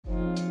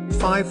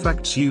5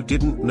 facts you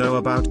didn't know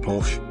about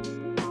Porsche.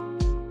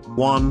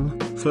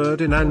 1.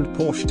 Ferdinand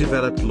Porsche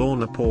developed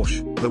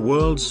Lohner-Porsche, the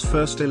world's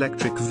first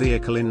electric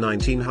vehicle in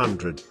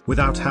 1900,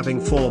 without having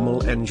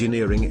formal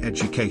engineering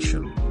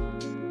education.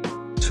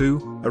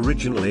 2.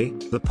 Originally,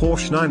 the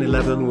Porsche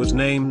 911 was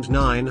named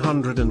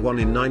 901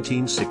 in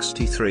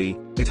 1963,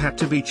 it had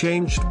to be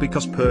changed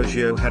because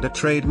Peugeot had a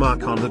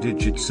trademark on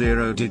the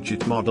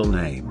zero-digit model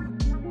name.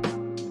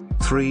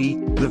 3.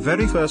 The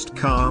very first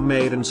car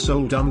made and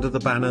sold under the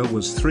banner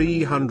was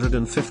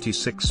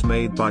 356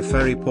 made by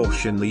Ferry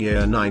Porsche in the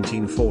year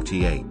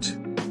 1948.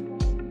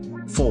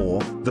 4.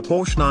 The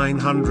Porsche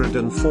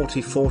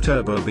 944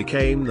 Turbo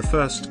became the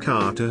first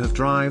car to have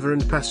driver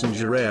and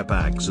passenger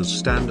airbags as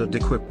standard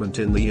equipment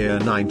in the year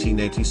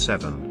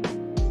 1987.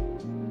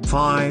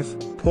 5.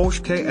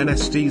 Porsche Cayenne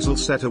S diesel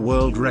set a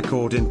world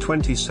record in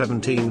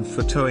 2017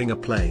 for towing a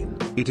plane.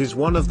 It is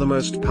one of the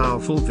most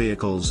powerful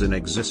vehicles in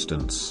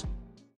existence.